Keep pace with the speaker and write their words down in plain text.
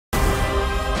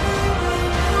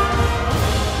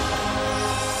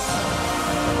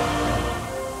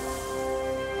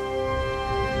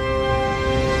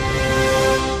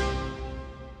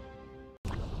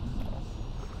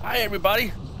Hi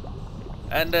everybody,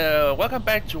 and welcome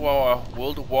back to our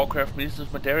World of Warcraft Mists of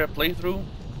Pandaria playthrough,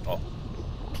 or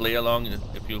play along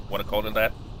if you want to call it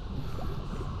that.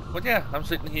 But yeah, I'm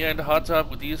sitting here in the hot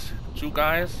tub with these two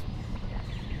guys,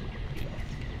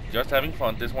 just having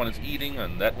fun. This one is eating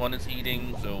and that one is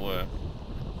eating, so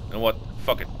you know what,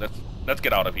 fuck it, let's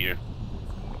get out of here.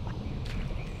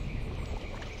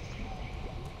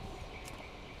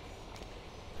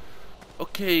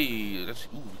 Okay, let's see.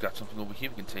 Ooh, we got something over here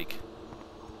we can take.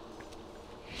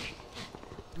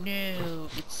 No,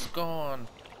 it's gone.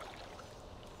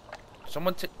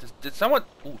 Someone take this. Did someone?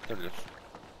 Ooh, there it is.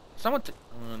 Someone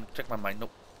check my mind.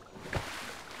 Nope.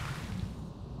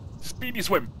 Speedy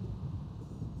swim.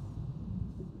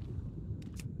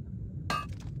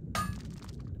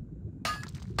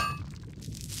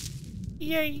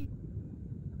 Yay!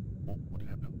 Oh, what do you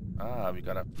have? Ah, we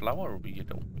got a flower over here,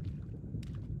 don't we?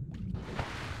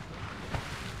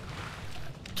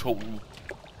 Total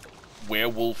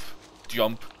werewolf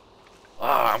jump.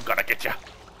 Ah, I'm gonna get ya.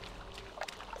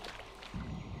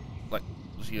 Like,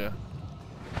 was here.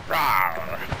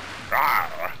 Rawr,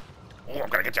 rawr. Oh, I'm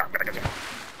gonna get ya. I'm gonna get ya.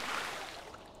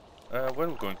 Where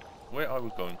are we going? Where are we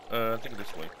going? I think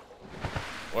this way.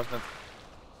 Wasn't it?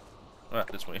 Ah,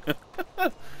 this way.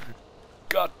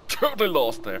 Got totally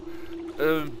lost there.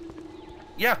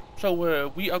 Yeah, so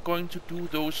we are going to do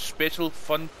those special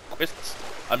fun quests.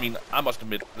 I mean, I must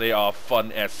admit, they are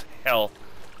fun as hell.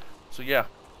 So yeah,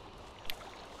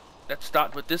 let's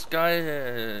start with this guy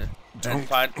and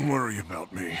find worry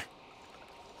about me.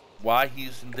 Why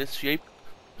he's in this shape.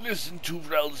 Listen to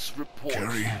Rel's report.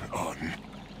 Carry on.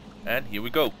 And here we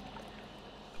go.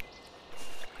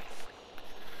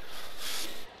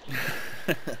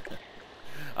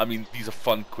 I mean, these are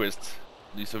fun quests.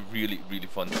 These are really, really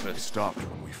fun We quests. stopped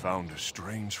when we found a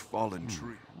strange fallen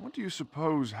tree. What do you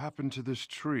suppose happened to this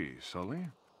tree, Sully?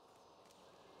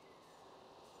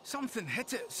 Something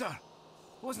hit it, sir.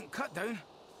 It wasn't cut down.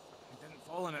 It didn't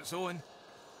fall on its own.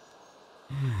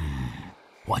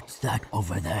 What's that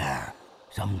over there?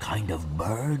 Some kind of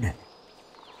bird?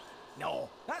 No,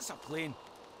 that's a plane.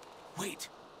 Wait,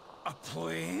 a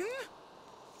plane?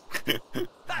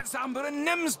 That's Amber and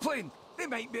Nim's plane. They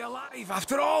might be alive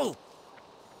after all.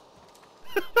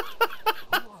 Who are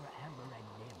Amber and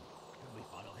Nim? Can we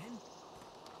follow him?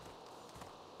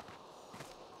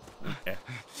 Yeah.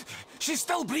 She's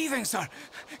still breathing, sir.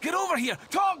 Get over here.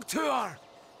 Talk to her.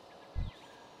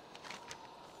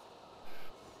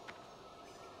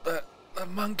 The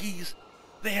monkeys,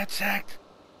 they attacked.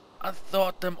 I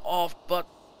fought them off, but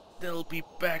they'll be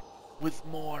back with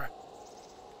more.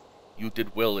 You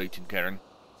did well, Agent Karen.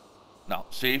 Now,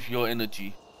 save your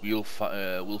energy. We'll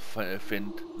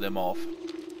fend them off.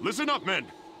 Listen up, men.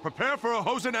 Prepare for a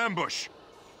hozen ambush.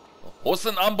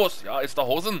 Hozen ambush. Yeah, it's the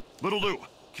hozen. Little Lou,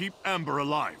 keep Amber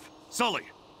alive. Sully,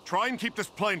 try and keep this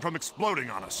plane from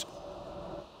exploding on us.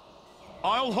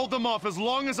 I'll hold them off as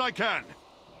long as I can.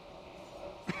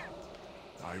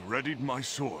 I readied my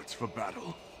swords for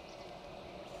battle.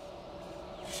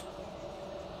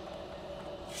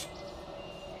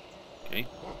 Okay.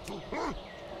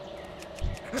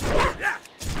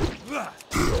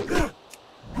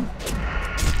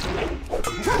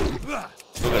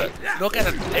 Look at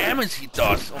the damage he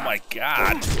does. Oh my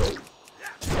god.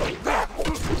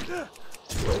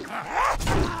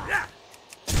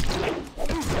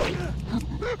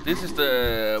 This is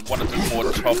the one of the more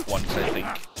tough ones, I think.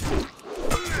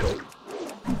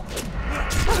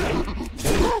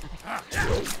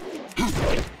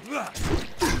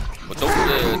 But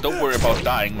don't worry about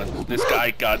dying, man. This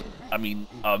guy got, I mean,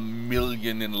 1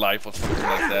 million in life or something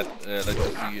like that. Let's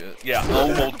see. Yeah,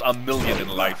 almost 1 million in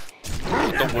life.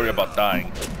 So don't worry about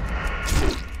dying.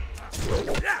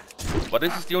 But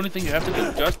this is the only thing you have to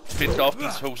do. Just fend off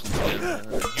these hostens here.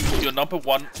 Use your number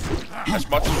 1 as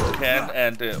much as you can.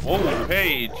 And oh,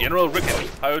 hey, General Rickett,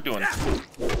 how you doing?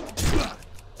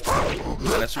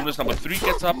 And as soon as number 3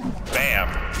 gets up, bam!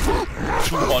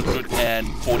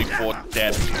 244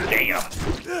 damage. Damn!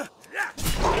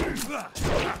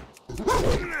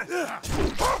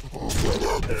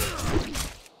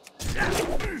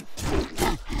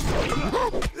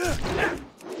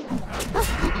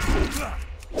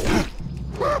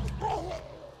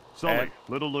 Sully,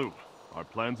 Little Lou, our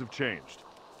plans have changed.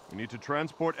 We need to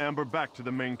transport Amber back to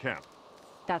the main camp.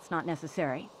 That's not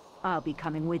necessary. I'll be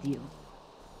coming with you.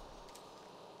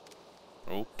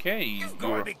 Okay, You've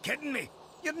got to be kidding me.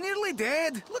 You're nearly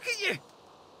dead. Look at you.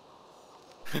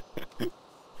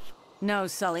 No,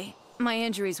 Sully. My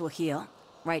injuries will heal.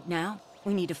 Right now,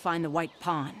 we need to find the White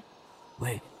Pawn.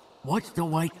 Wait, what's the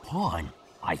White Pawn?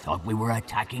 I thought we were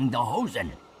attacking the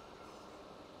hozen.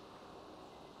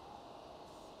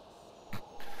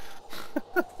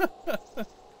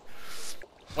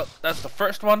 Well, that's the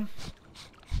first one.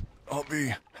 I'll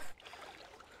be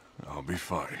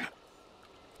fine.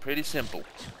 Pretty simple.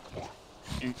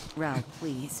 Ralph,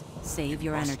 please, save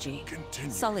your energy.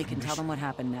 Continue. Sully can tell them what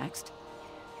happened next.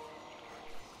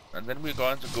 And then we're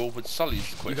going to go with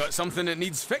Sully's You quest. got something that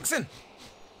needs fixing?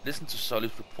 Listen to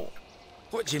Sully's report.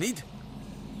 What do you need?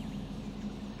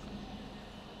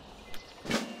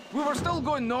 We were still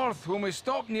going north when we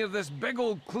stopped near this big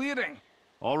old clearing.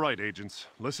 All right, agents,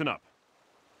 listen up.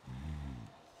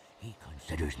 He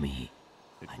considers me.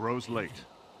 It grows late.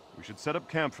 We should set up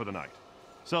camp for the night.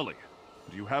 Sully,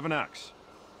 do you have an axe?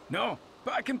 No,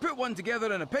 but I can put one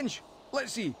together in a pinch.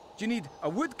 Let's see, do you need a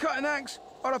wood-cutting axe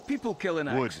or a people-killing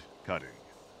axe? Wood cutting.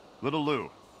 Little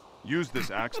Lou, use this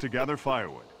axe to gather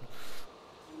firewood.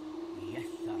 Yes,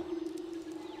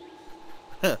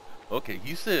 sir. Okay,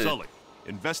 he said... Sully,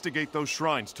 investigate those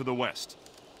shrines to the west.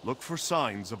 Look for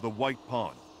signs of the White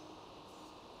Pawn.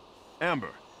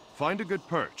 Amber, find a good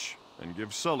perch and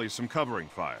give Sully some covering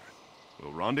fire.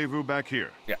 We'll rendezvous back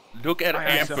here. Yeah, look at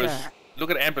Aye, Amber's... sir. Look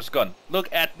at Amber's gun. Look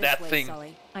at This that way, thing.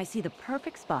 Sully. I see the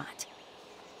perfect spot.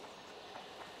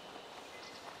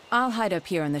 I'll hide up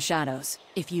here in the shadows.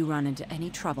 If you run into any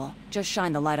trouble, just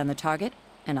shine the light on the target,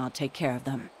 and I'll take care of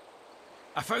them.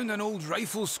 I found an old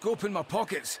rifle scope in my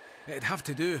pockets. It'd have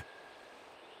to do.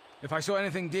 If I saw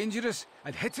anything dangerous,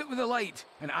 I'd hit it with a light,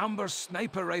 and Amber's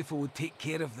sniper rifle would take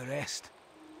care of the rest.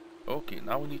 Okay,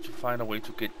 now we need to find a way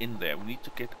to get in there. We need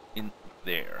to get in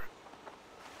there.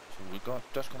 So we're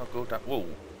just gonna go down. Whoa.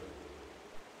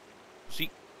 See,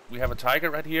 we have a tiger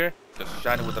right here. Just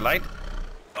shine it with the light.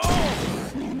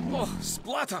 Oh,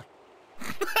 splatter!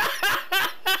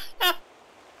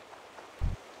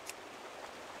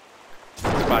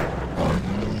 Goodbye.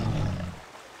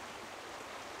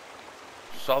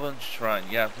 Southern Shrine.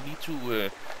 Yeah, we need to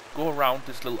go around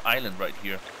this little island right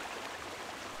here.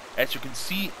 As you can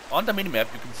see on the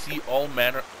minimap, you can see all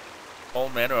manner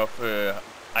of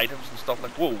items and stuff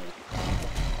like. Whoa!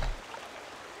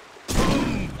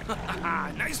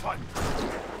 Nice one!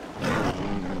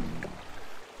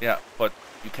 Yeah, but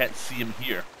you can't see them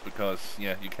here because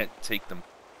yeah, you can't take them.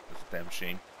 That's a damn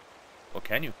shame. Or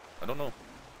can you? I don't know.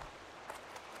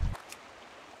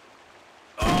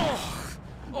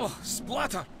 Oh,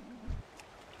 splatter!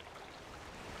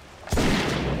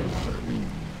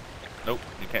 Nope,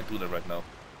 you can't do that right now.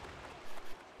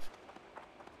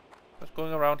 Just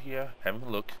going around here, having a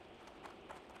look.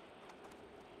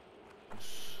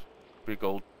 This big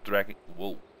old dragon.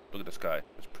 Whoa, look at the sky.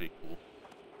 That's pretty cool.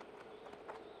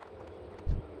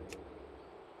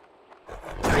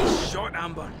 Nice shot,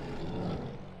 Amber.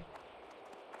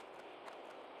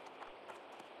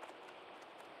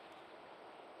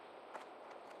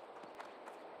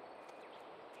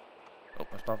 Oh,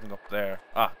 there's nothing up there.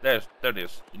 Ah, there it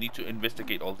is. You need to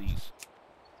investigate all these.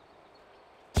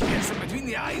 She gets them between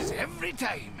the eyes every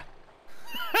time.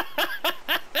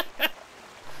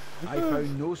 I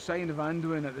found no sign of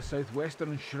Anduin at the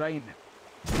southwestern shrine.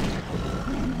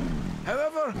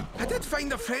 However, I did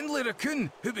find a friendly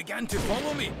raccoon who began to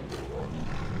follow me.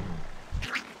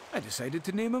 I decided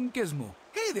to name him Gizmo.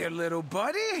 Hey there, little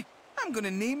buddy. I'm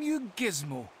gonna name you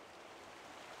Gizmo.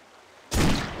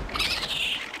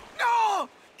 No!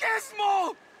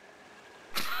 Gizmo!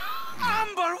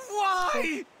 Amber,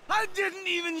 why? I didn't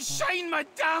even shine my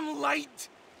damn light!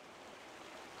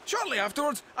 Shortly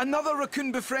afterwards, another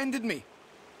raccoon befriended me.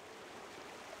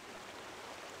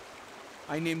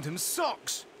 I named him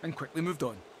Socks and quickly moved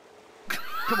on.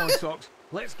 Come on, Socks,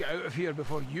 let's get out of here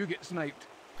before you get sniped.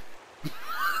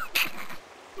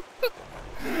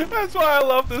 That's why I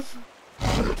love this.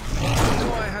 You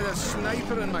know I had a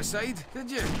sniper in my side,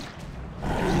 did you?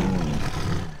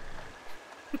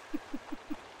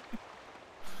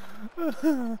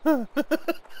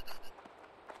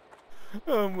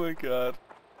 Oh my god.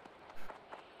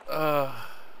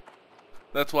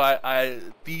 That's why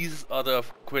these other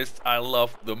quests I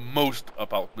love the most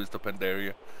about Mr.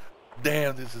 Pandaria.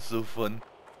 Damn, this is so fun.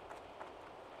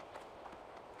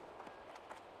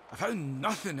 I found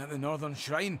nothing at the Northern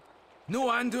Shrine. No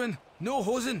Anduin, no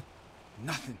hozen,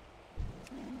 nothing.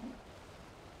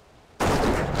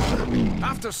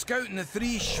 After scouting the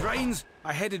 3 shrines,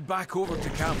 I headed back over to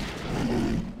camp.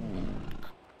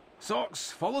 Socks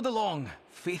followed along,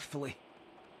 faithfully.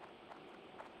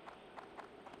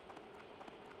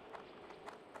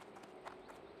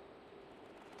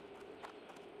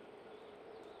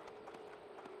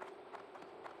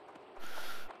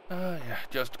 Yeah,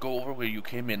 just go over where you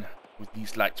came in with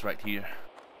these lights right here.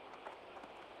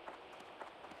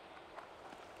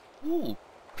 Ooh,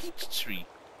 peach tree.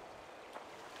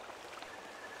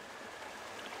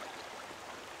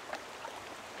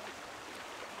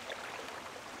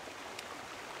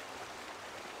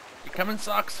 You coming,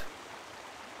 Socks?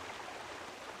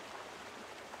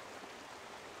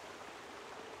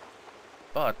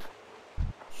 But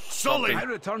Sully! I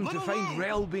returned to find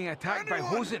Rel being attacked by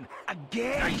Hozen.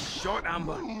 Again! Nice shot,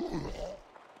 Amber.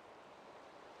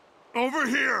 Over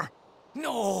here!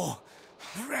 No!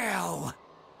 Rel!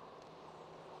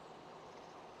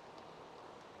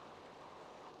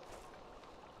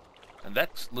 and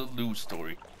that's Little Lou's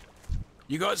story.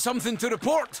 You got something to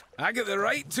report? I got the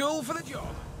right tool for the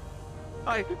job.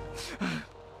 I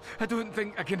don't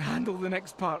think I can handle the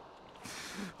next part.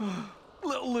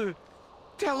 Little Lou,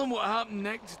 tell him what happened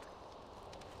next.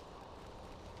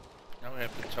 Now we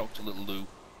have to talk to Little Lou.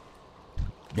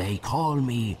 They call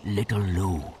me Little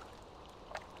Lou.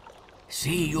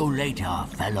 See you later,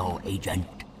 fellow agent.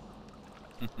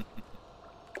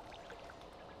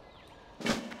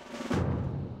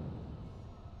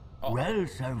 Rel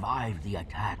survived the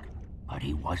attack, but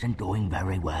he wasn't doing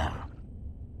very well.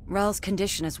 Rel's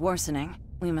condition is worsening.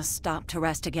 We must stop to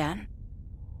rest again.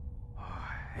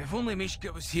 If only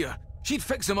Mishka was here, she'd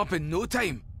fix him up in no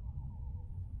time.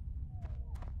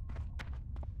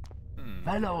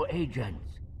 Fellow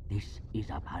agents, this is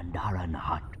a Pandaren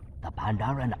hut. The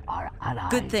Pandaren are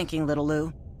allies. Good thinking, Little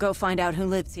Lou. Go find out who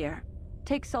lives here.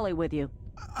 Take Sully with you.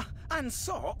 And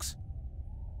Socks?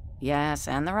 Yes,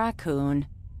 and the raccoon.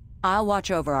 I'll watch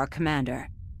over our commander.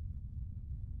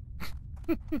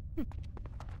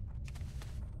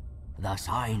 The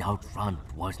sign out front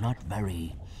was not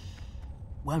very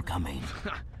welcoming.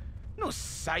 No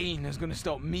sign is gonna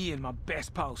stop me and my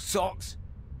best pal Socks.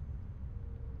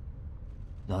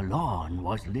 The lawn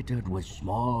was littered with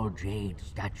small jade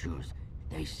statues.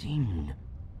 They seemed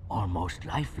almost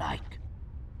lifelike.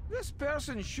 This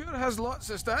person sure has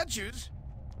lots of statues.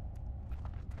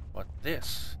 What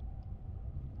this?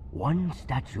 One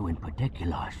statue in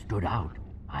particular stood out.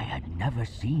 I had never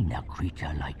seen a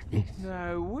creature like this.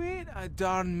 Now wait a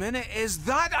darn minute, is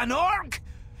that an orc?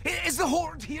 Is the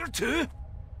Horde here too?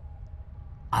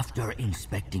 After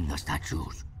inspecting the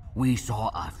statues, we saw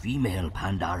a female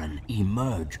Pandaren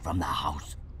emerge from the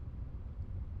house.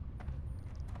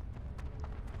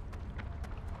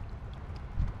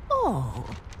 Oh,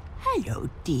 hello,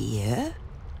 dear.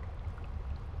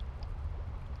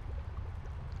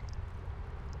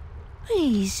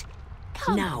 Please,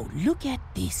 come. Now, look at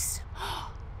this.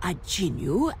 A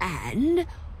Jinyu and...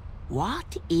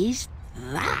 what is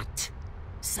that?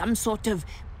 Some sort of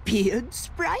beard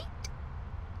sprite?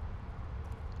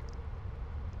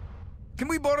 Can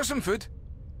we borrow some food?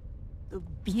 The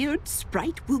beard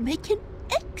sprite will make an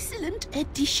excellent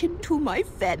addition to my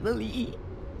family.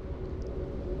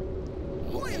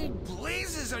 What in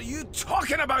blazes are you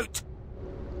talking about?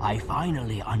 I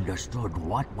finally understood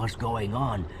what was going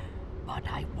on, but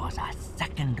I was a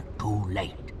second too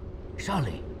late.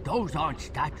 Sully, those aren't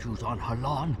statues on her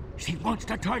lawn. She wants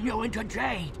to turn you into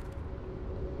jade.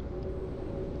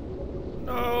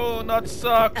 No, not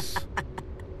Socks.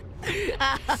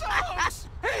 Socks!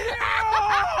 No!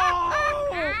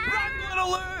 Run, Little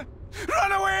Lou!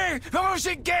 Run away before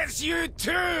she gets you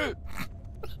too!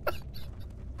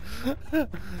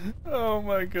 Oh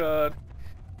my god.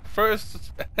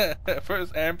 First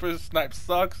Amber snipes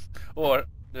Socks or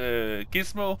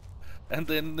Gizmo, and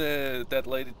then that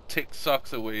lady takes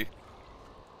Socks away.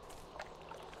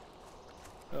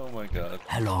 Oh my god.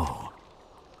 Hello.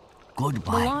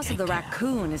 Goodbye. The loss of the take care.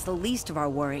 raccoon is the least of our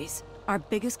worries. Our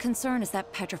biggest concern is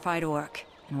that petrified orc,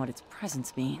 and what its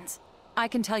presence means. I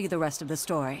can tell you the rest of the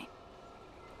story.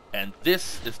 And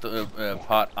this is the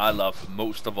part I love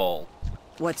most of all.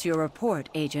 What's your report,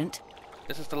 Agent?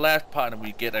 This is the last part and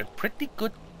we get a pretty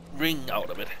good ring out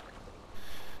of it.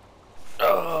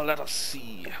 Oh, let us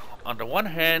see. On the one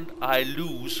hand, I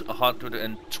lose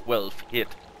 112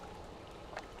 hit,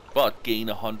 but gain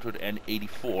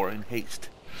 184 in haste.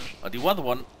 On the other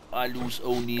one, I lose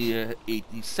only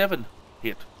 87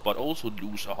 hit, but also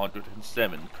lose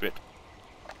 107 crit.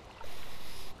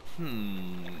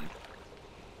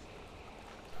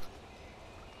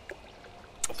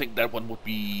 I think that one would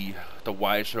be the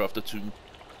wiser of the two,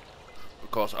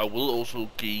 because I will also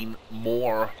gain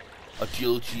more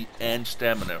agility and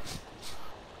stamina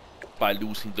by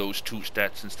losing those two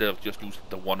stats instead of just losing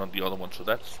the one on the other one. So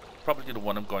that's probably the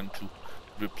one I'm going to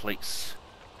replace.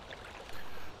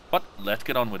 But let's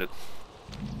get on with it.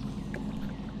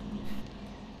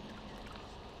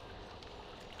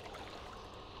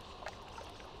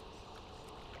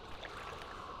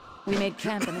 We made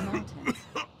camp in the mountains.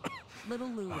 Little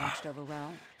Lou watched over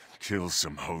Rel. Kill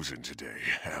some hozen today,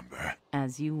 Amber.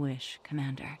 As you wish,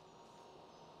 Commander.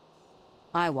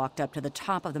 I walked up to the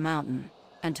top of the mountain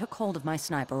and took hold of my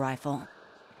sniper rifle.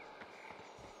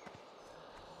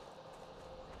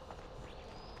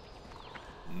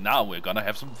 Now we're gonna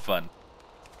have some fun.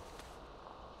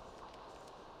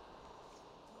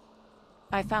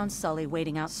 I found Sully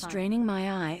waiting outside. Straining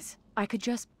my eyes, I could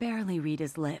just barely read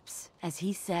his lips as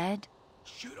he said,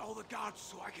 Shoot all the guards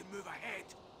so I can move ahead.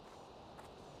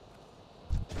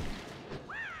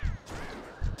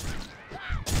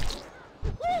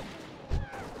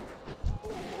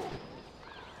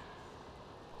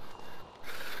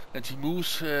 And she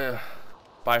moves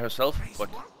by herself, Nice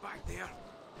but work back there.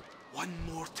 One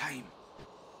more time.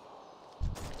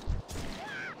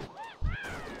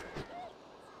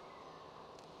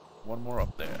 one more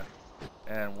up there.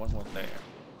 And one more there.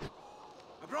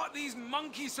 I brought these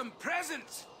monkeys some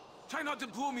presents. Try not to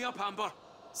blow me up, Amber.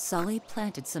 Sully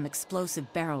planted some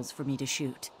explosive barrels for me to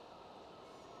shoot.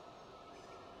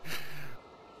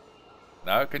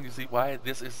 Now can you see why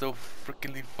this is so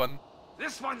freakingly fun?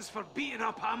 This one's for beating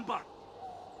up Amber.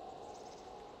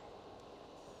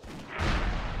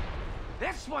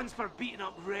 This one's for beating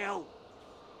up Rail.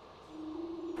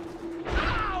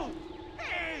 Ow!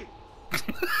 Hey!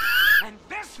 And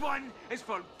this one is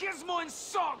for Gizmo and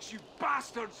Socks, you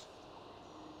bastards!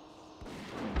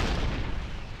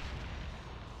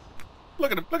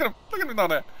 Look at him, look at him, look at him down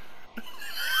there.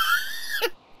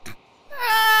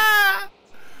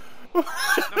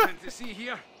 Nothing to see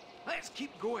here. Let's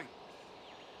keep going.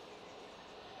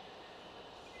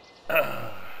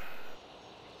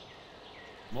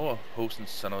 More hozen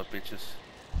son of a bitches.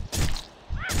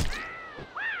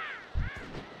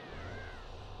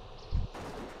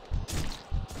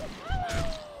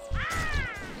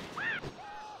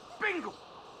 Bingo!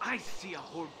 I see a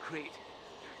Horde crate.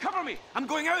 Cover me! I'm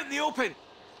going out in the open!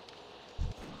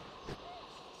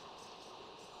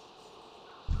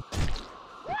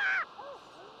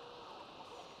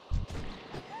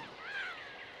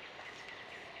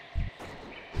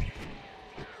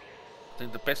 I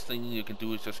think the best thing you can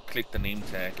do is just click the name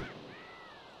tag.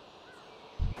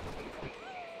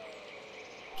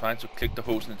 Trying to click the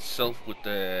hozen itself with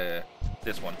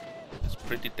this one. It's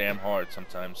pretty damn hard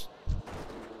sometimes.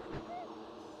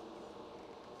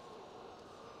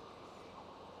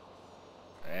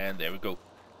 And there we go.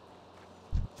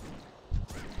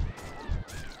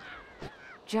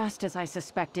 Just as I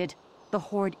suspected, the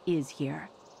Horde is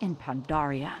here, in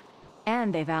Pandaria.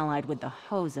 And they've allied with the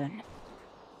Hozen.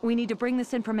 We need to bring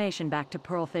this information back to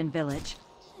Pearlfin Village,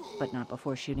 but not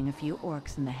before shooting a few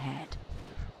orcs in the head.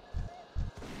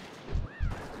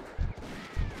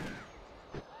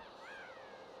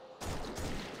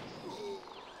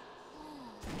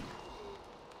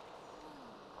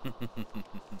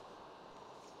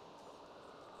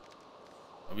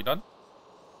 Are we done?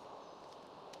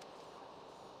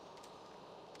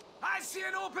 I see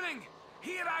an opening!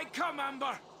 Here I come,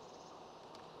 Amber!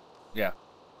 Yeah.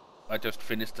 I just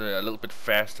finished a little bit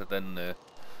faster than the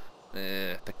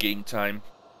game time.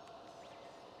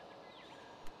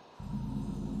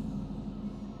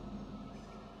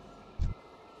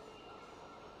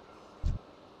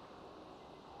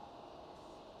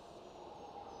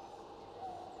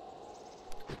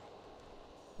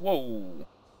 Whoa!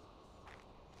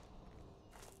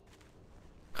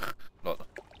 Lol.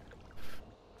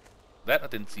 That I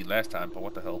didn't see last time, but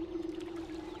what the hell?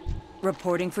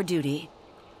 Reporting for duty.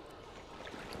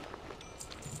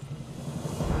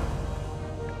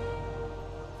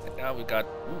 And now we got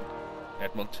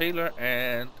Admiral Taylor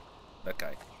and that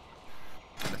guy.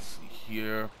 Let's see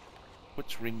here.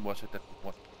 Which ring was it that we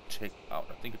want to take out?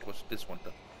 I think it was this one,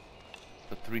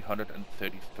 the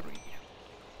 333.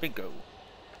 Bingo.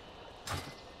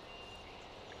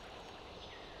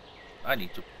 I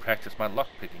need to practice my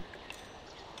lockpicking.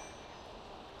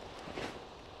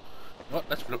 Well,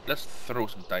 let's throw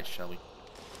some dice, shall we?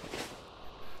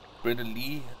 Brenda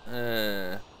Lee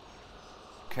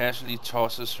casually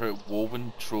tosses her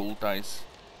woven troll dice.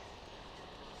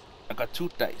 I got 2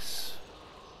 dice.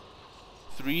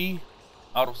 3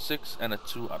 out of 6 and a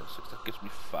 2 out of 6. That gives me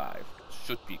 5.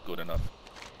 Should be good enough.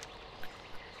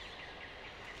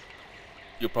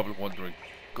 You're probably wondering,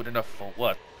 good enough for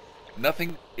what?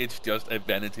 Nothing, it's just a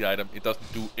vanity item. It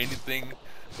doesn't do anything.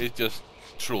 It's just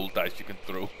troll dice you can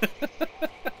throw.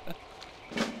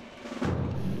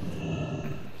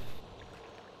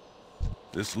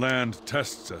 This land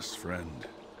tests us, friend.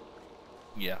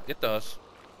 Yeah, it does.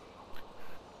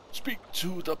 Speak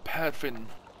to the Padfin,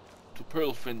 to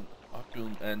Pearlfin,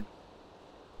 and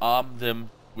arm them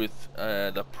with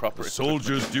the proper The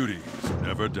soldier's duty is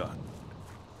never done.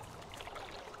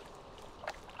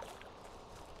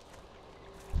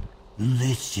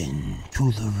 Listen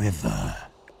to the river.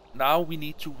 Now we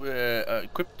need to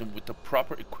equip them with the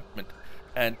proper equipment,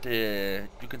 and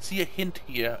you can see a hint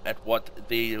here at what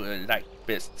they like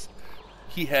best.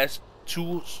 he has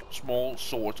two small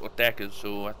swords or daggers,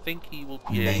 so I think he will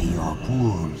be May your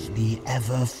pools be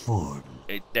ever full.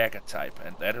 a dagger type,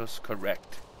 and that is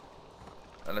correct.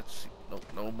 Let's see.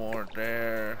 No more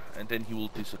there, and then he will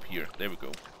disappear. There we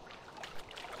go.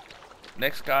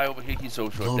 Next guy over here, he's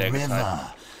also a The dagger river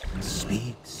type.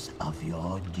 speaks of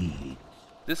your deeds.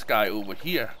 This guy over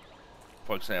here,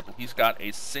 for example, he's got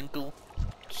a single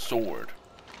sword.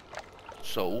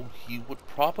 So he would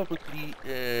probably,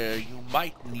 you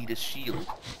might need a shield.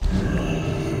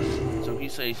 So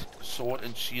he's a sword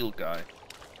and shield guy.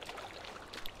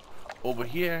 Over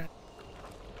here,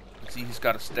 you see he's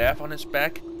got a staff on his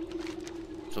back.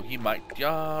 So he might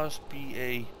just be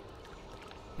a,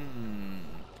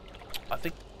 I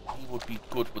think he would be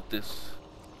good with this.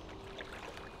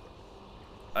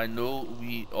 I know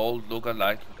we all look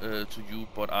alike to you,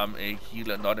 but I'm a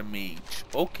healer, not a mage.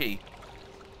 Okay.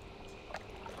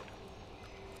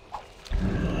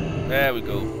 There we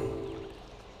go.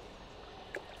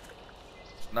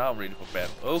 It's now ready for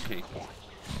battle. Okay.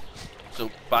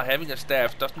 So by having a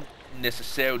staff doesn't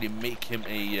necessarily make him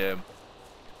a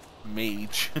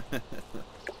mage.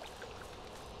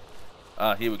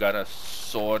 Here we got a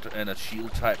sword and a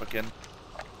shield type again.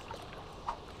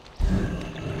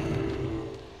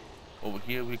 Over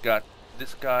here we got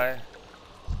this guy.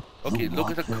 Okay,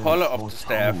 look at the color of the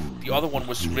staff. The other one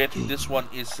was red. This one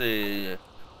is a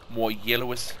more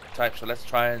yellowish type. So let's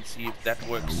try and see if that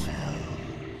works.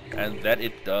 And that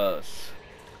it does.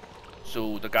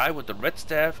 So the guy with the red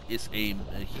staff is a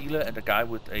healer, and the guy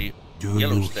with a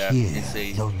yellow staff is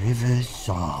a the river's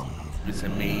song? Is a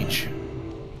mage.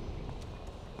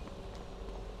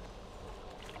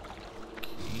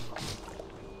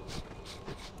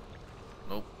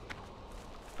 Nope.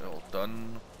 They're all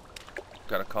done.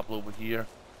 Got a couple over here.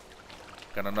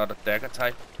 Got another dagger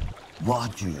type.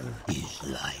 Water is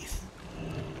life.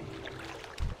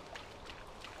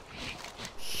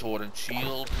 Sword and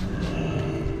shield.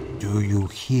 Do you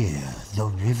hear the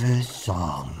river's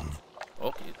song?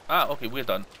 Okay. Okay, we're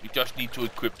done. We just need to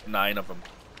equip 9 of them.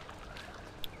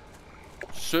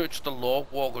 Search the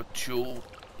Lawwalker 2.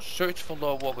 Search for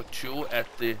Lawwalker 2 at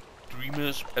the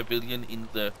Dreamer's Pavilion in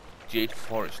the Jade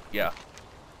Forest. Yeah.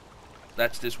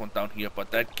 That's this one down here, but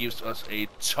that gives us a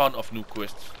ton of new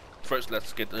quests. First,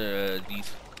 let's get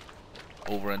these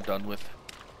over and done with.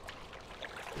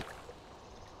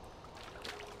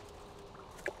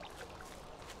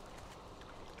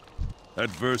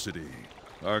 Adversity,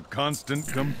 our constant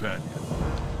companion.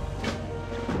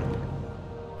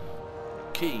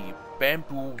 Okay,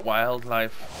 bamboo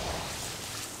wildlife.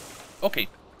 Okay,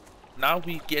 now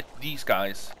we get these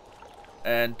guys.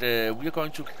 And we are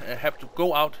going to have to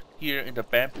go out here in the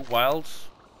bamboo wilds,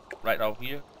 right out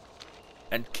here,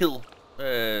 and kill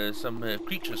some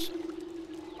creatures.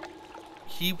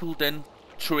 He will then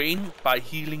train by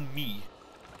healing me.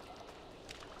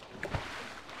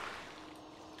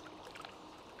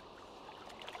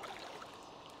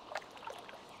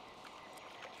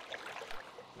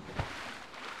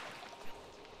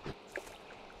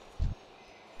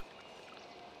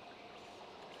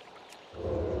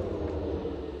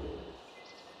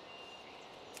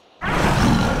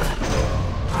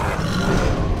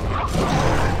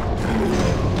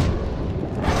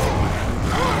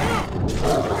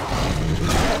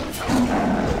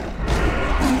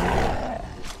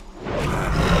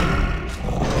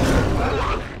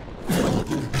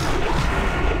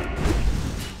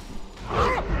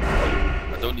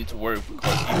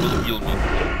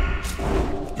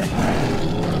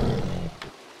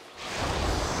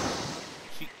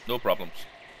 No problems.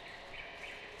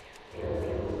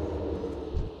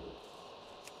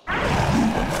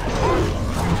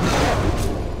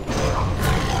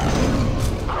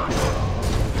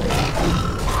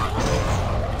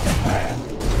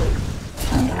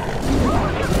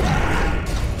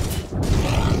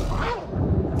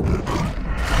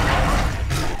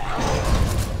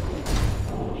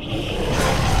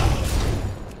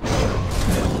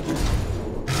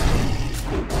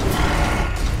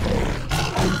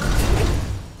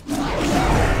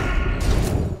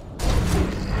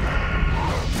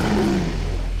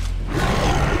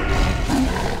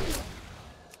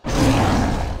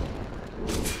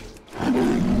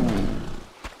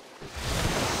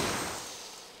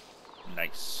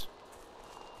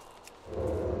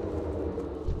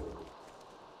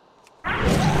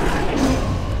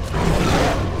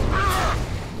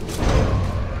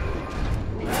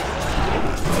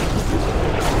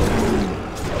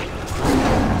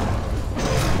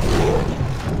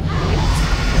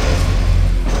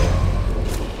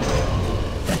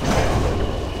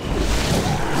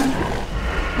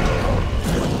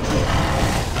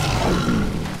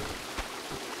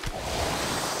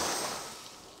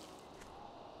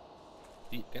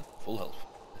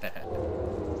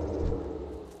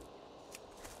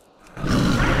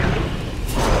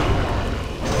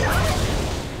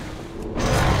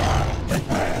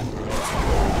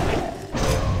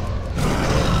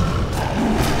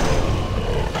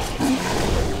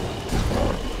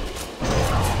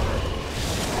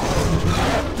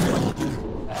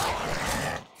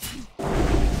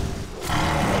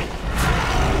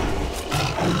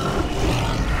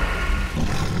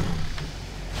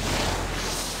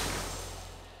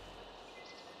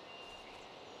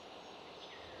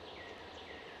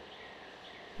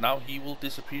 Now he will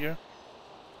disappear.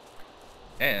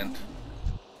 And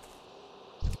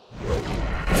I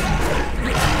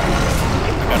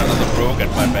got another rogue at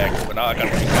my back, but now I gotta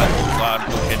be careful so I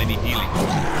don't get any healing.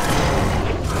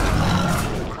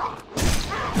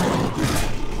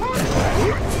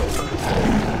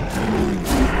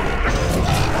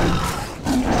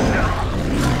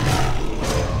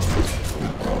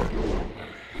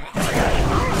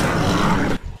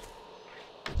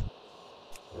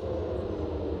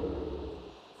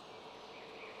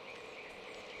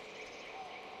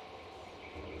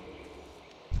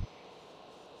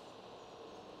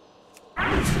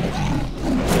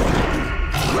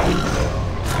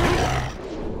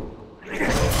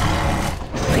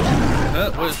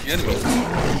 Where's the enemy?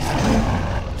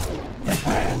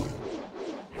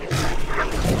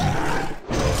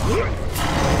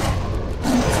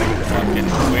 I'm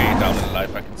getting way down in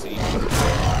life, I can see.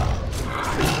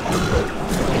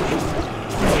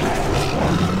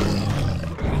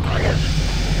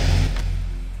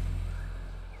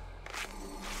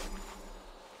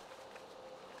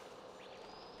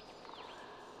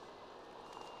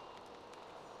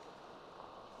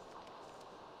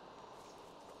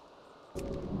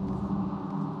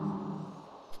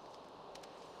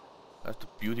 That's the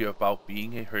beauty about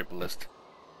being a herbalist.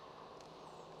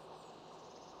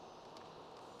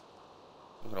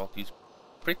 Look at all these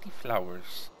pretty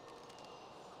flowers.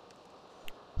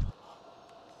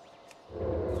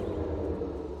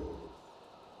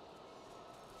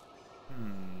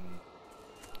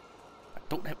 I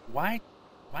don't have... Why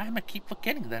am I keep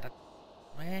forgetting that?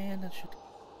 Man, I should...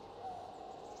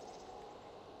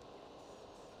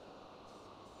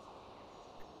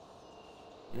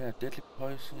 Yeah, deadly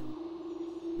poison,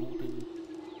 wounding,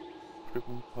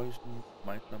 crippling poison,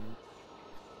 mind numbing.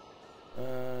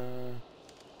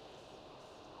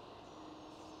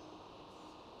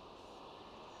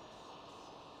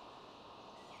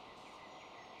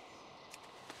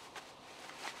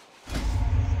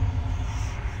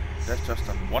 That's just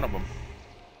on one of them.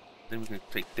 Then we can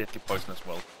take deadly poison as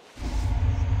well.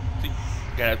 See,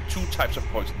 we can have 2 types of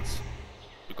poisons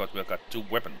because we've got 2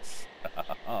 weapons.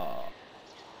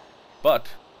 But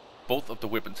both of the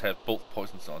weapons have both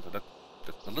poisons on, so that's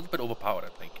just a little bit overpowered, I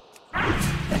think.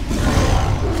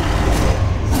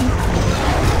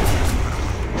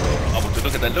 Oh, would you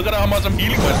look at that? Look at how much I'm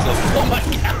healing myself. Oh my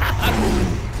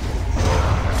god!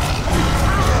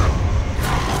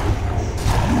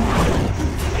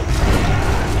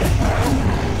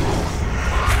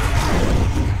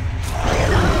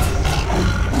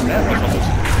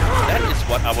 That is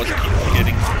what I was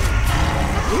getting.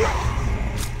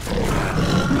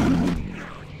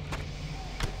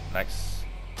 Nice.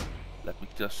 Let me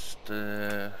just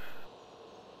the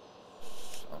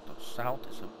sound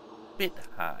is a bit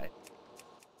high.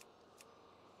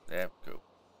 There we go.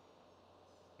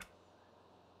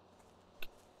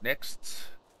 Next.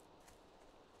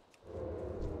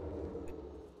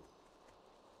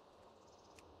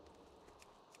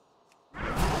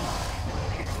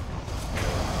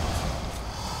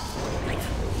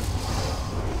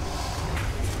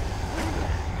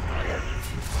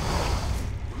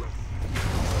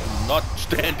 Not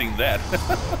standing that.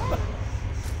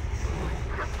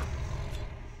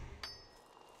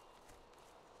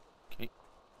 Okay.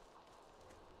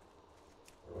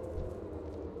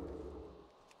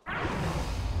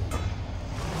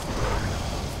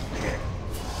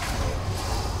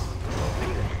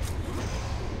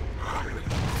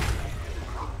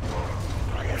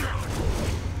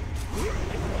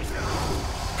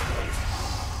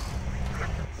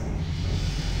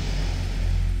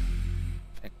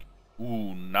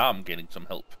 Ooh, now I'm getting some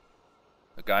help.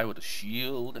 A guy with a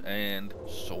shield and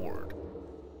sword.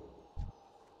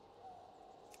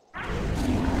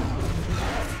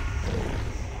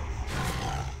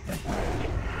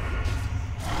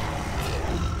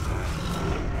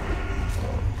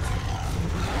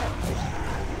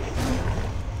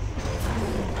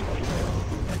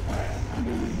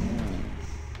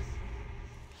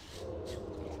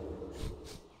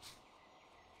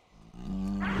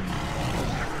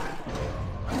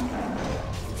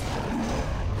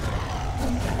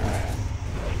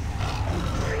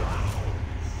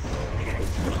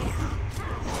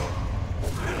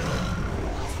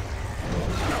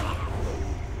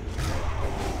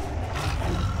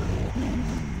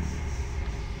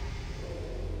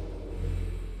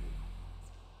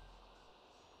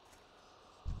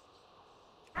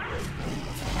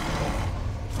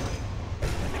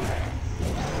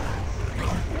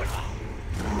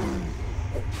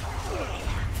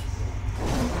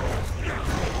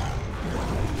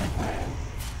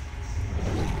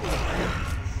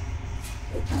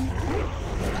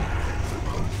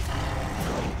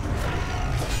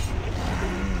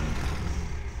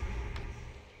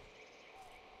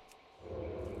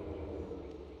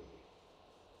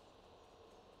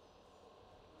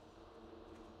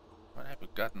 we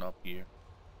gotten up here?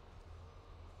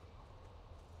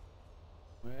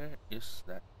 Where is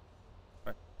that?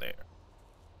 Right there.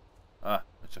 Ah,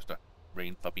 it's just a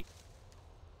rain puppy.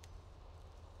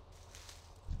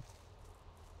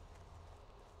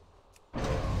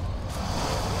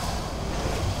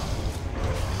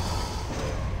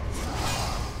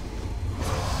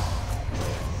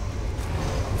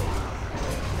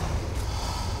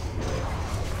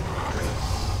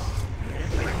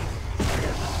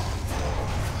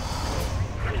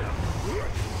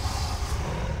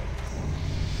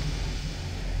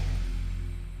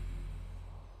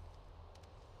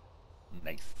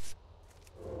 Nice.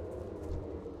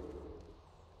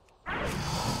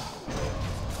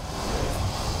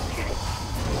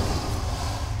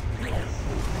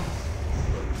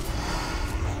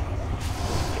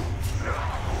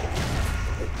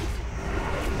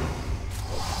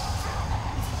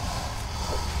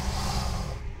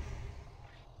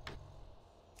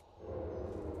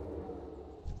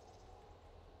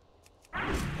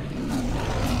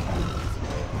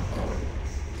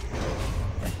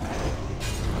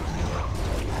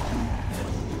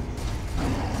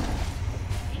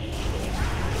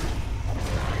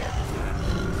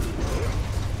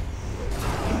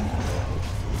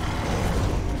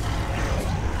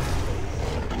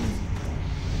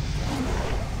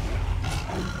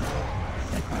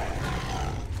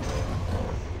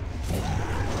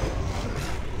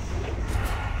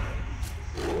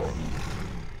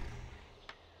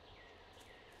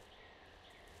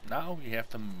 Now we have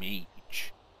the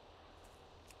mage.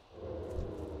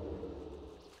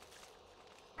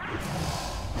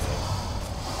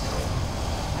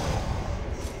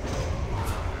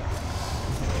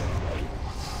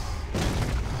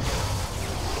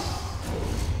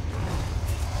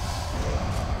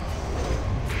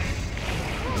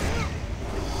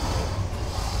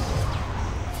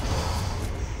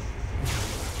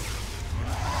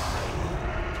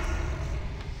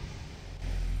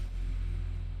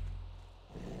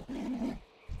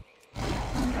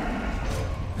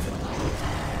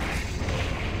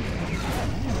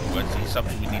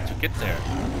 Something we need to get there.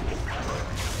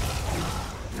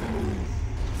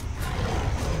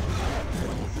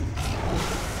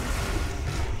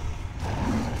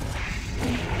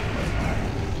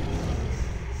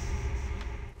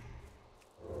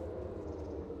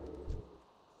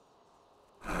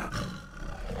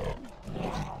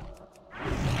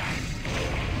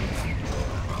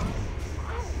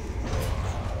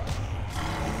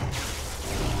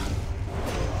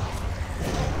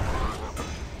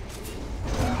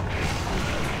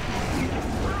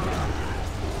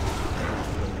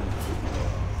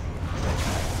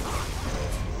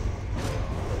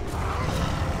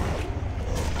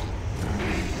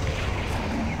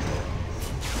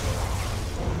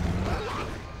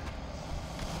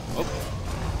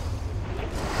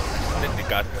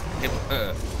 Got him,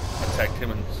 attacked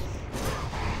him and...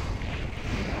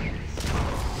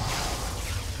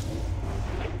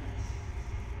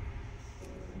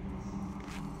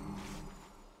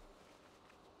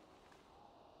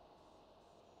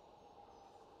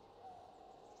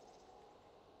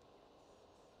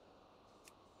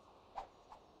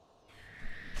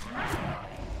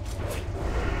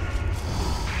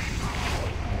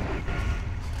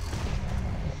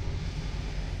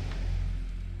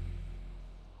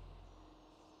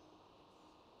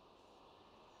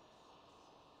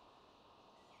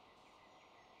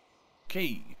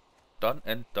 Okay, done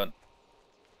and done.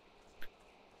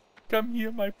 Come here,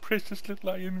 my precious little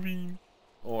iron beam.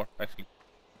 Or, actually,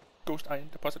 ghost iron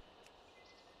deposit.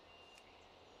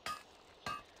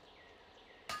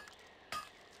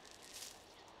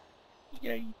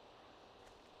 Yay!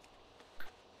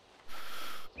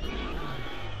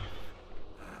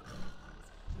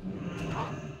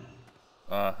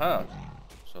 Uh-huh.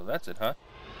 So that's it, huh?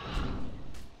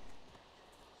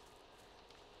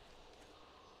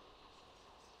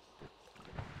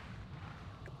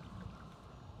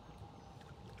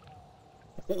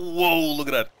 Whoa, look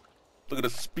at that. Look at the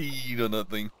speed on that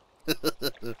thing.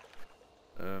 Let's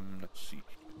see.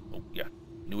 Oh, yeah.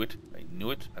 Knew it. I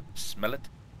knew it. I could smell it.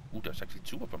 Ooh, there's actually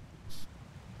two of them.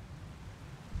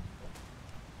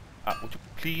 Ah, would you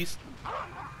please?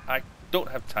 I don't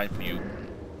have time for you.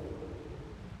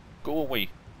 Go away.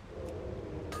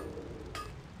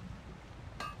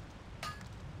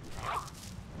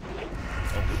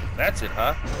 Oh, that's it,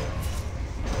 huh?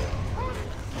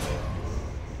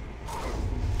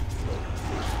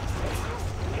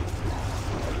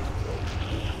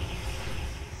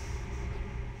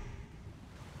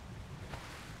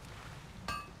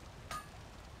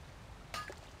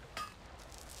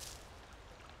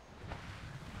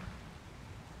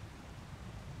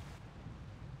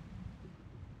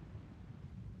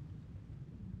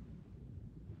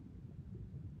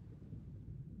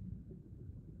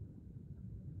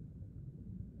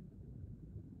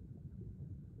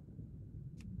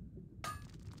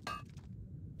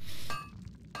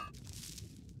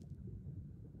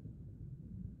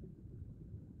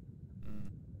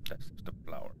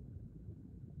 flower.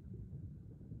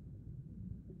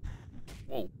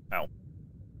 Whoa, ow.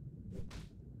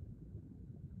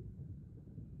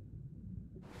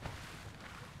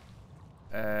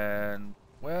 And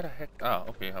where the heck? Ah,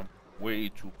 okay, I'm way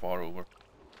too far over.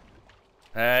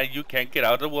 And you can't get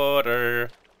out of the water.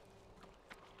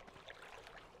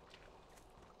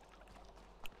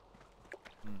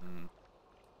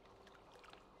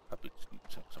 Probably need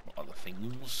some other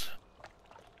things.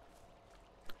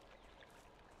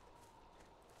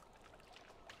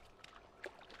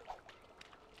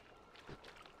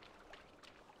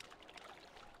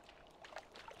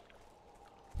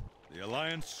 The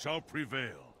Alliance shall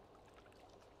prevail.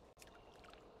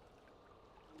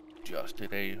 Just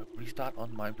did a restart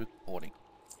on my recording.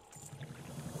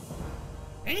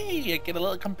 Hey, I get a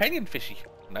little companion fishy.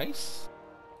 Nice.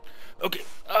 Okay,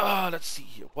 let's see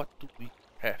here. What do we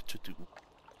have to do?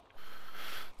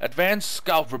 Advanced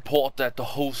scout report that the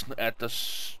hozen at the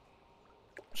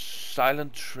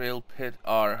Silent Trail pit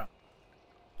are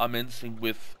amensing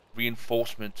with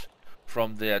reinforcement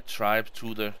from their tribe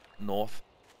to the north.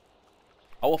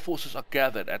 Our forces are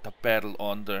gathered at the battle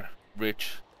on the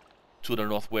ridge to the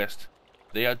northwest.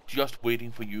 They are just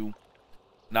waiting for you.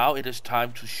 Now it is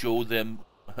time to show them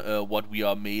what we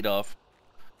are made of.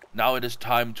 Now it is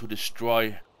time to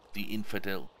destroy the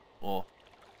infidel, or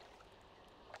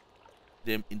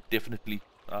them indefinitely.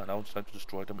 Now it's time to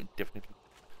destroy them indefinitely.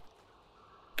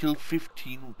 Kill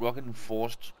 15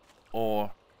 rocket-enforced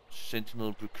or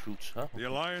sentinel recruits, huh? The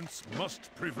Alliance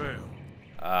must prevail.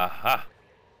 Aha!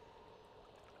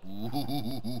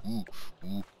 Ooh,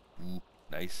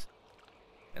 nice.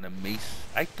 And a mace.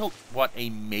 I don't want a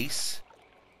mace,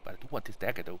 but I do want this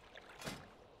dagger though.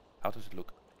 How does it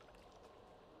look?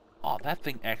 Oh, that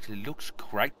thing actually looks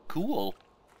quite cool.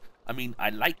 I mean, I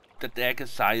like the dagger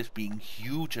size being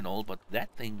huge and all, but that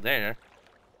thing there...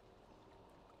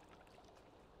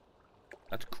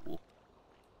 That's cool.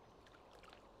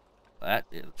 That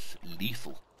is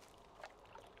lethal.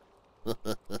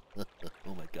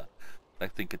 Oh my god.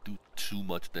 That thing could do too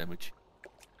much damage.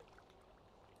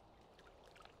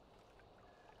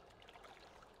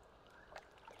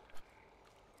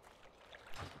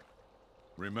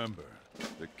 Remember,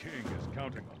 the king is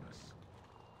counting on us.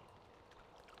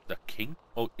 The king?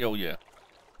 Oh yeah.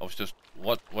 I was just...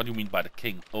 What do you mean by the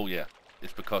king? Oh yeah.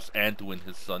 It's because Anduin,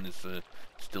 his son, is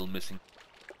still missing.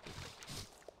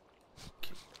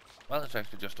 Okay. Well, it's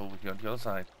actually just over here on the other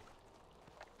side.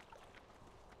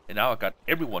 And now I got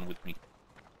everyone with me.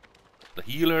 The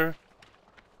healer,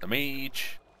 the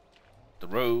mage, the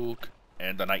rogue,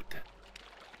 and the knight.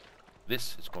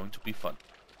 This is going to be fun.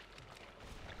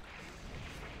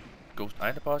 Ghost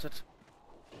Iron Deposit.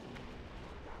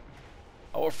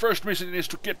 Our first mission is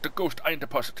to get the Ghost Iron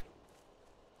Deposit.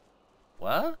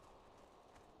 What?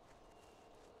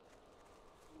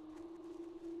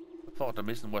 I thought the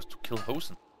mission was to kill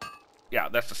Hosen. Yeah,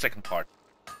 that's the second part.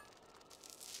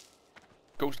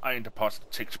 Ghost Iron Deposit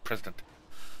takes precedent.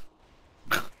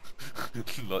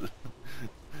 Lol.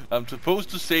 I'm supposed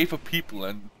to save for people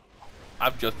and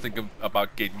I'm just thinking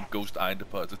about getting Ghost Iron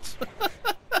Deposits.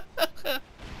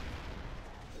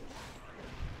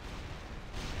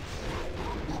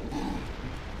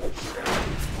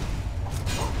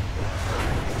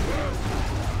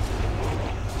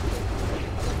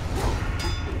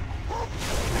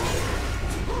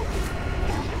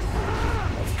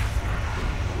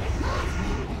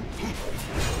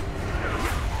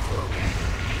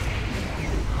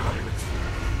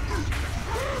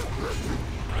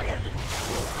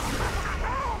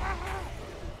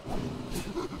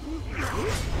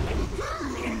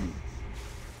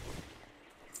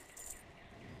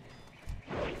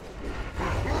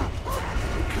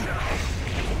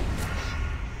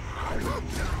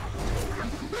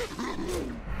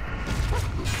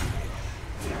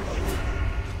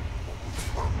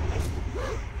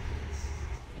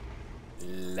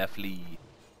 Lovely.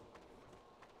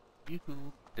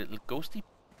 Yoo-hoo. Little ghosty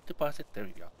deposit. There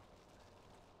we go.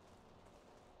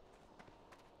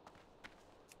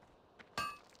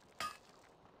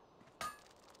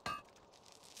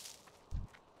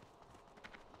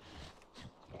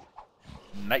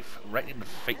 Knife right in the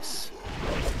face.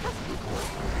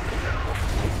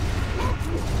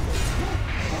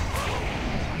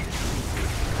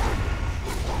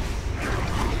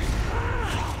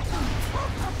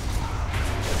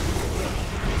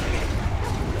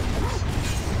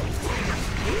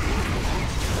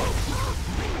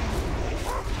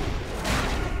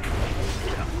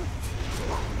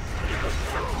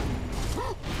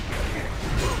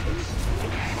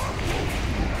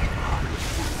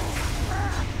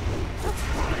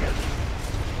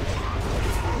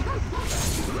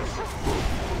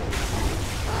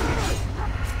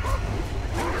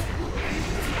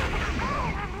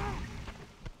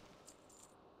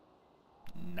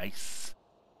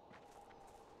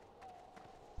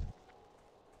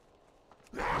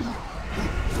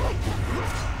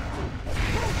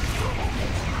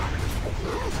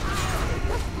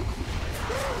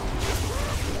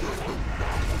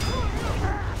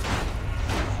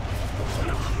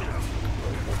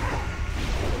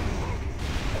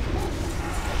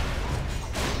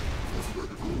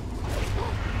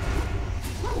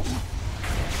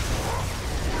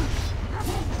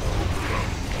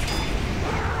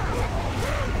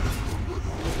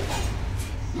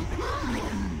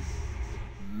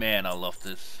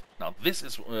 This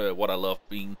is what I love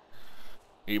being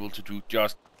able to do.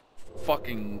 Just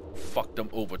fucking fuck them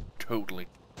over totally.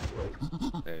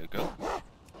 There you go.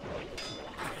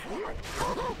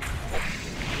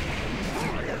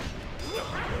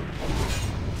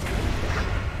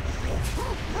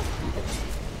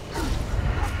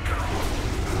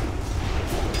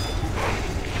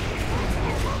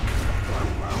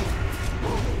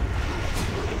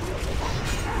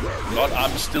 God,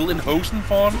 I'm still in hozen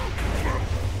form.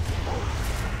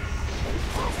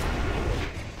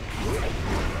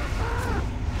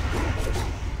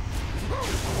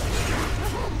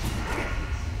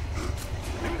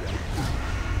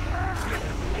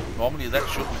 Normally that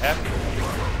shouldn't happen.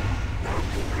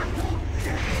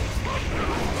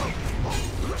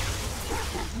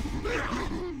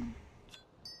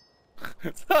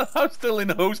 I'm still in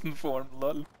hozen form,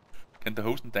 lol. Can the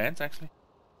hozen dance actually?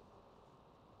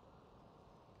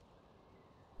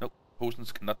 Nope,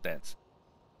 hosens cannot dance.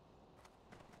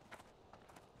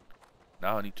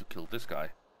 Now I need to kill this guy.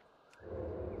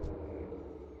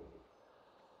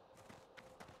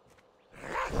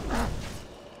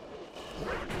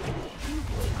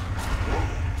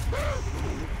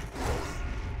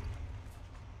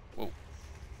 Whoa.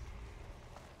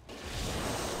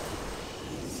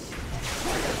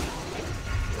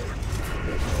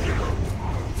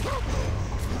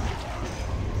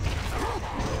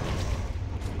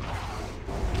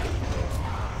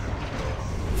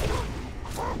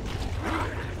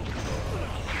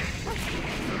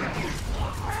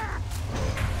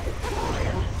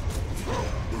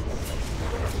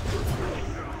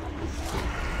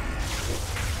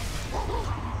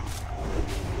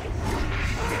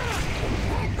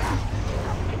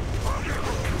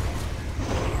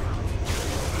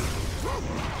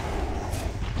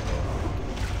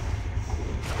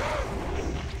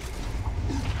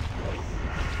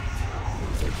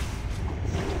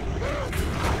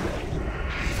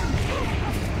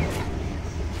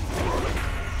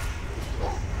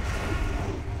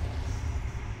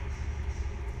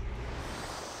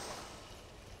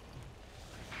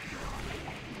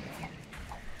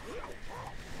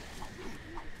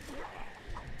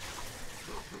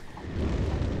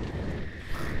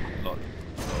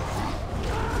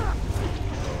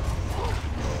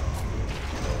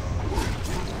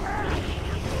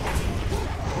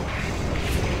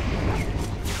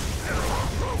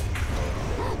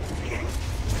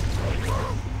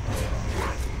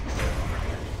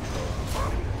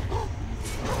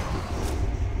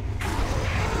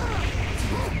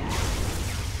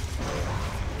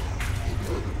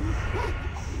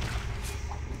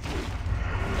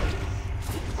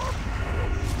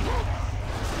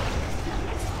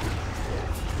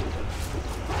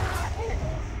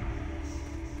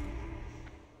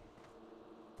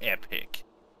 Epic.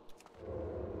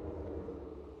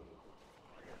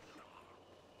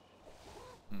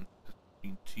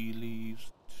 Tea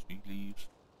leaves, tea leaves.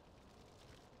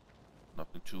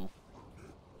 Nothing too.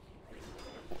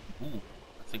 Ooh,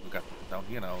 I think we got down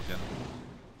here now again.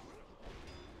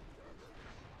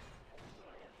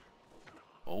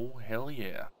 Oh hell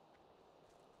yeah!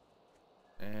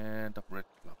 And the red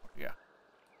flower, yeah.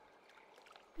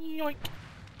 Yoink.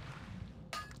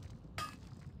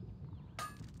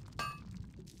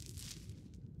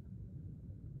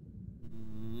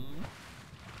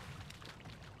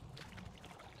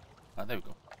 Ah, there we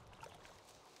go.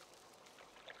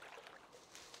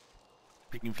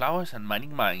 Picking flowers and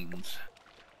mining mines.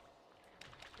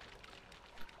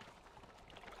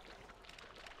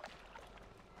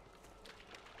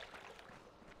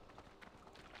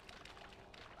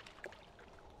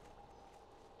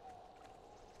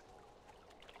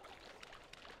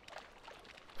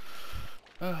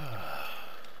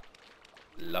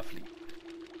 Lovely.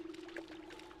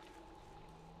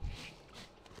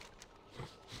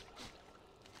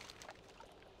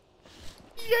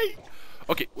 Yay!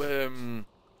 Okay,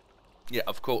 yeah,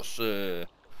 of course, the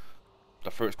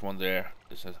first one there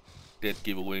is a dead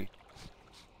giveaway.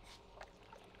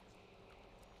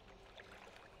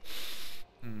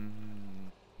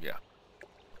 Yeah,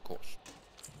 of course.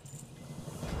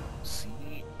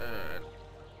 See,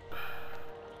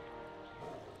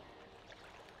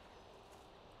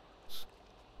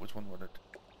 which one was it?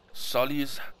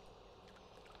 Sully's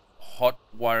hot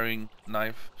wiring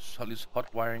knife. Sully's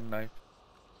hot wiring knife.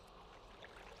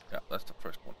 Yeah, that's the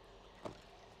first one.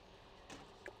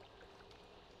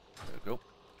 There we go.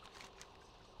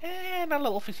 And a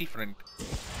little fishy friend.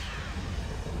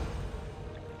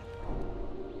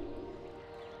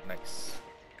 Nice.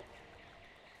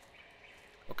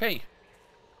 Okay.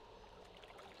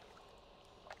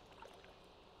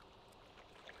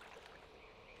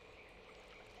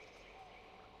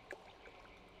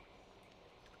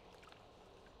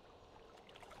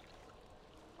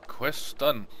 quests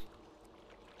done.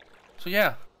 So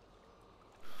yeah.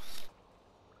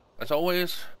 As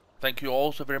always, thank you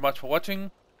all so very much for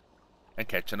watching, and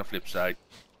catch you on the flip side.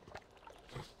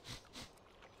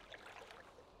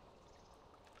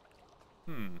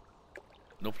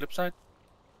 No flip side?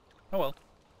 Oh well.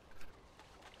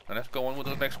 And let's go on with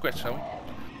the next quest, shall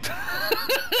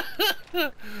we?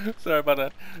 Sorry about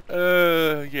that.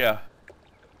 Yeah.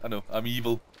 I know, I'm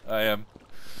evil. I am.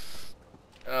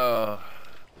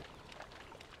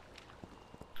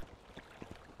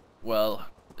 Well,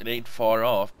 it ain't far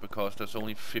off because there's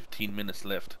only 15 minutes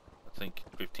left. I think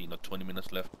 15 or 20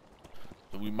 minutes left.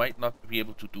 So we might not be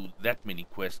able to do that many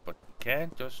quests, but we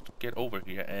can just get over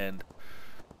here and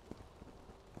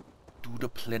do the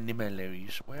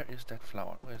preliminaries. Where is that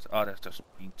flower? Where's... Oh, that's just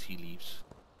green tea leaves.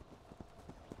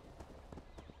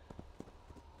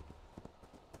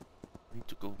 I need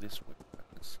to go this way.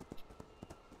 Let's see.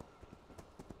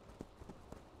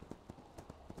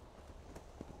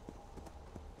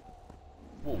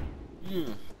 Whoa.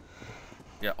 Yeah.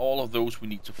 Yeah, all of those we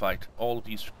need to fight. All of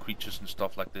these creatures and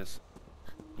stuff like this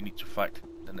we need to fight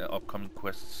in the upcoming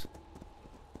quests.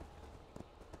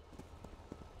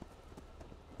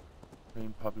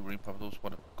 Rain puppy, those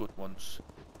were the good ones.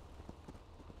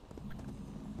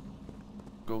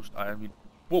 Ghost iron.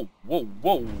 Whoa, whoa,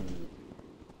 whoa!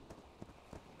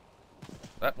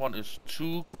 That one is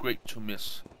too great to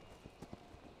miss.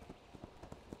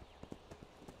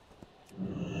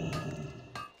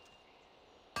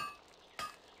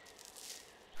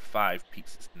 Five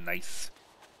pieces, nice.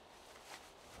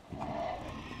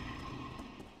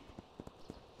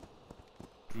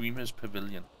 Dreamer's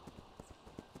Pavilion.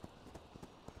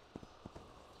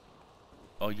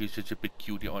 Oh, you're such a big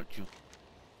cutie, aren't you?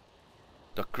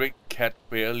 The great cat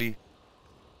barely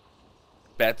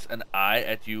bats an eye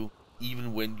at you,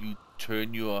 even when you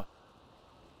turn your...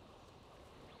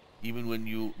 Even when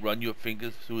you run your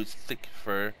fingers through its thick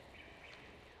fur.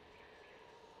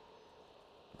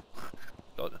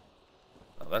 God.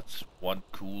 Now that's one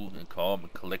cool and calm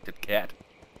and collected cat.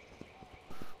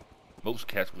 Most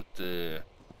cats would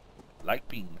like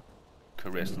being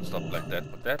caressed and stuff like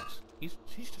that, but that's... He's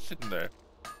just sitting there.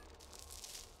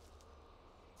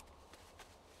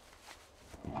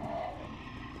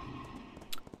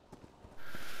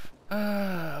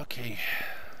 Okay.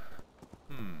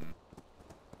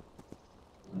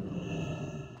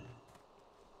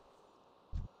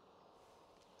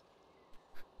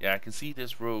 Yeah, I can see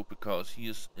this rogue because he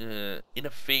is in a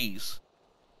phase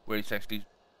where he's actually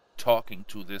talking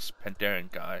to this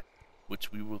Pandaren guy,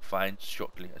 which we will find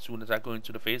shortly. As soon as I go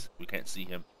into the phase, we can't see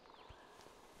him.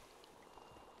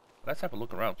 Let's have a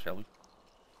look around, shall we?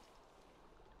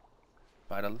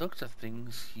 By the looks of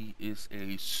things, he is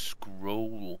a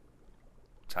scroll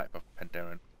type of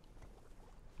Pandaren.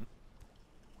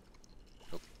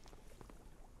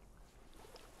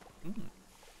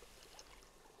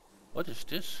 What is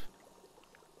this?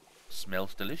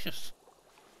 Smells delicious.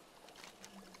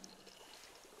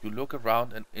 You look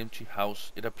around an empty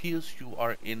house. It appears you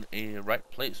are in a right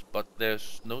place, but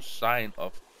there's no sign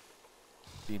of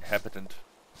the inhabitant.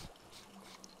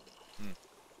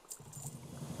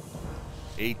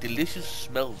 A delicious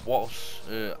smell wafts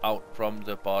out from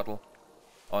the bottle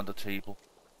on the table.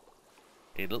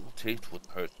 A little taste would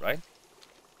hurt, right?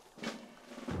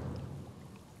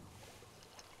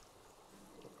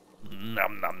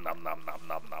 Nom nom nom nom nom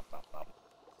nom nom nom nom.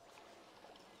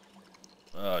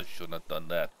 Oh, I shouldn't have done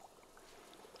that.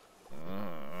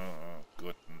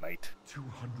 Good night.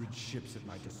 200 ships at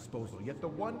my disposal, yet the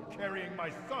one carrying my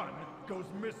son goes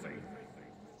missing.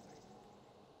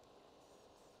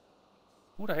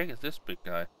 Who the heck is this big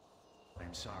guy?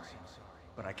 I'm sorry,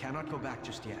 but I cannot go back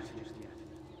just yet.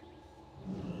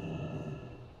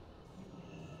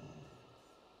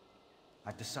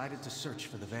 I've decided to search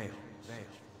for the veil.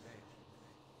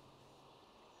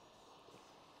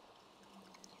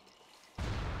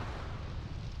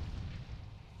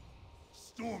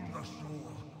 Storm the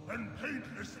shore and paint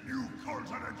this new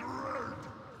continent red!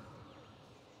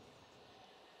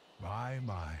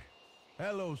 My.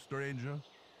 Hello, stranger.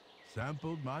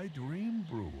 Sampled my dream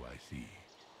brew, I see.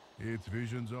 Its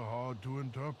visions are hard to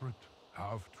interpret.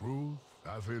 Half truth,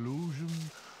 half illusion.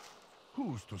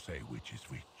 Who's to say which is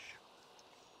which?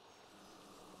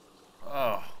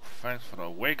 Oh, thanks for the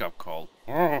wake-up call.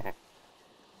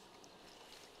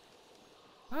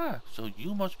 Ah, so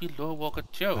you must be Lord Walker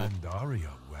Joe.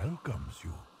 Pandaria welcomes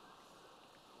you.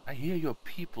 I hear your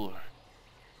people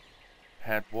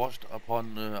had washed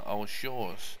upon our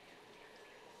shores.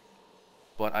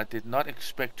 But I did not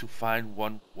expect to find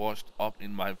one washed up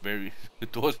in my very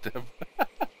doorstep.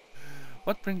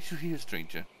 What brings you here,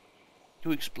 stranger?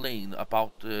 you explain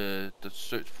about the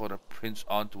search for the Prince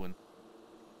Anduin,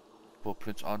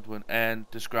 and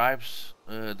describes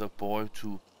the boy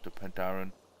to the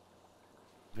Pandaren.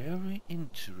 Very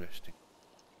interesting.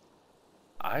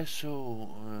 I saw,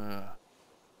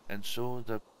 and so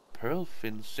the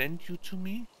Pearlfin sent you to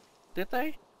me, did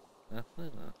they?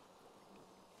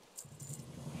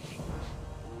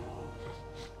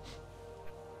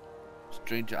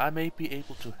 Stranger, I may be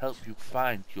able to help you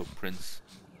find your prince,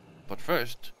 but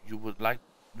first, I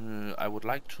would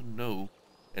like to know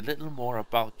a little more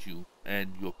about you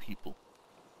and your people.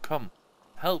 Come,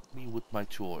 help me with my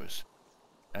chores,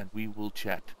 and we will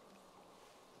chat.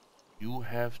 You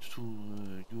have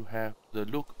the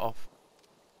look of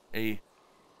a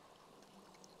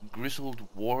grizzled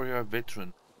warrior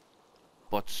veteran,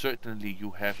 but certainly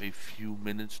you have a few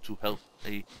minutes to help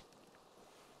a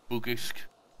bookish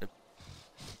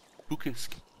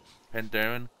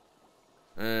Pandaren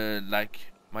like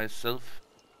myself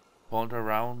wander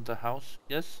around the house,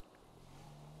 yes?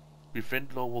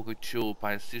 Befriend Lord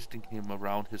by assisting him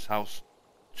around his house.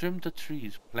 Trim the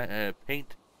trees,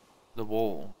 paint the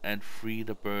wall, and feed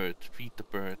the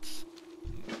birds.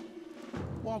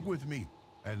 Walk with me,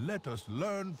 and let us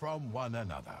learn from one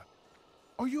another.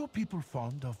 Are your people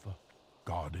fond of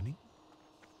gardening?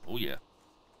 Oh yeah.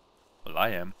 Well, I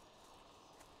am.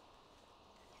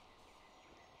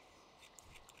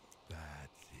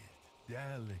 That's it.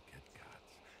 Delicate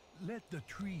cuts. Let the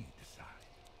tree decide.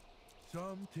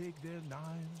 Some take their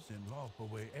knives and lop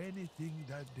away anything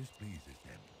that displeases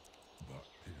them. But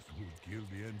this would kill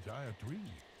the entire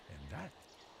tree, and that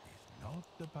is not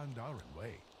the Pandaren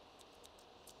way.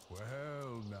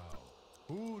 Well now,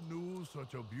 who knew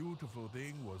such a beautiful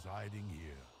thing was hiding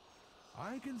here?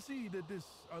 I can see that this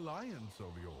alliance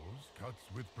of yours cuts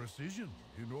with precision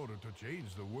in order to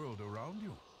change the world around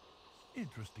you.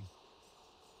 Interesting.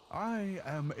 I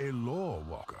am a lore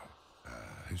walker,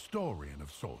 a historian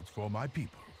of sorts for my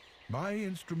people. My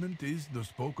instrument is the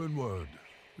spoken word.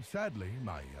 Sadly,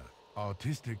 my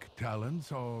artistic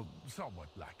talents are somewhat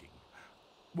lacking.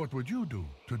 What would you do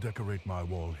to decorate my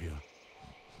wall here?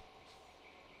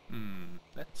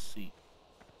 Let's see.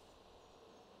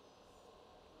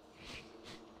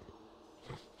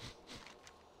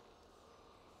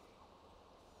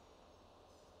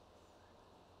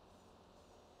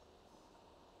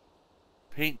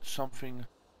 Paint something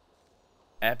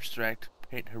abstract,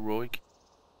 paint heroic.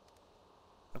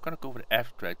 I'm gonna go with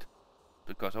abstract,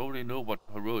 because I already know what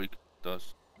heroic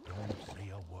does. Don't say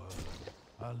a word.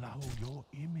 Allow your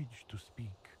image to speak.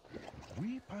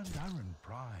 We Pandaren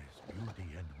prize beauty,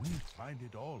 and we find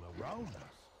it all around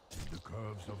us. The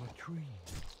curves of a tree,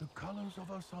 the colors of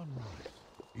a sunrise,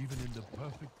 even in the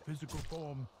perfect physical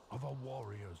form of a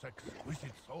warrior's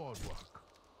exquisite sword work.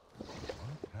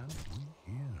 What have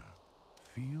we here?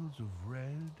 Fields of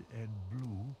red and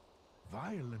blue,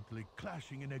 violently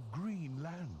clashing in a green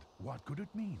land. What could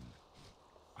it mean?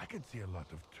 I can see a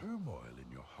lot of turmoil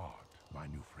in your heart, my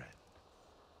new friend.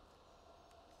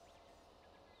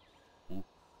 Ooh.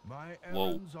 My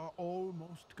errands are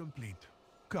almost complete.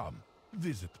 Come,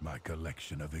 visit my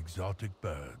collection of exotic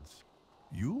birds.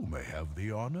 You may have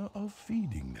the honor of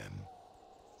feeding them.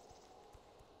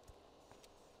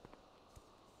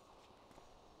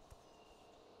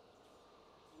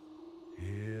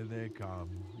 Here they come.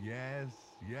 Yes,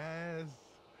 yes.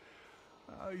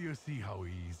 You see how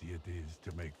easy it is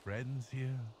to make friends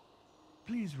here?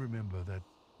 Please remember that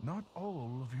not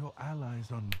all of your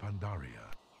allies on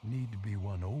Pandaria need be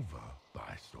won over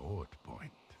by sword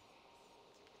point.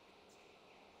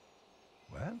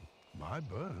 Well, my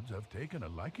birds have taken a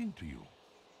liking to you.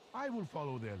 I will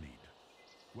follow their lead.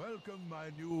 Welcome, my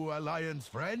new alliance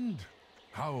friend.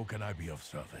 How can I be of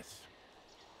service?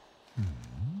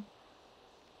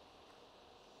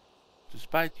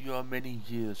 Despite your many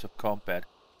years of combat,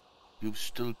 you've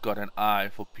still got an eye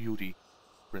for beauty,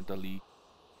 Brenda Lee.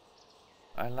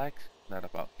 I like that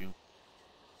about you.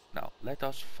 Now, let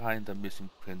us find the missing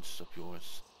prince of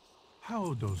yours.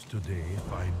 How does today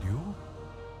find you?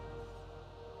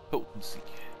 Potency,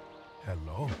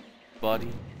 Hello.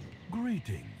 body,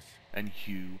 Greetings. and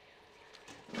hue.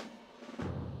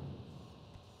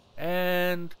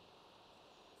 And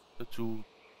the two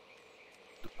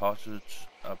deposits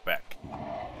are back.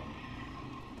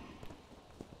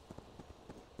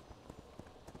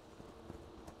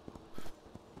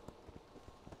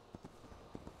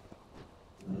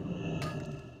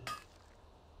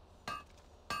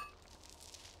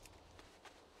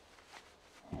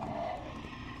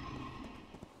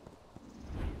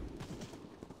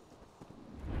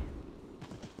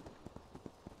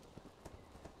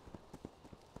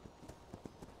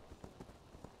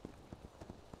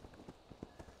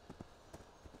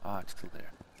 Ah, it's still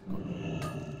there.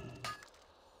 Good.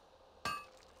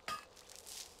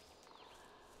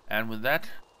 And with that,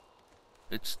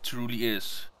 it truly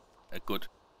is a good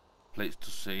place to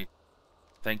say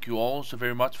thank you all so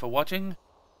very much for watching,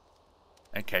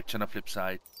 and catch you on the flip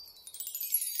side.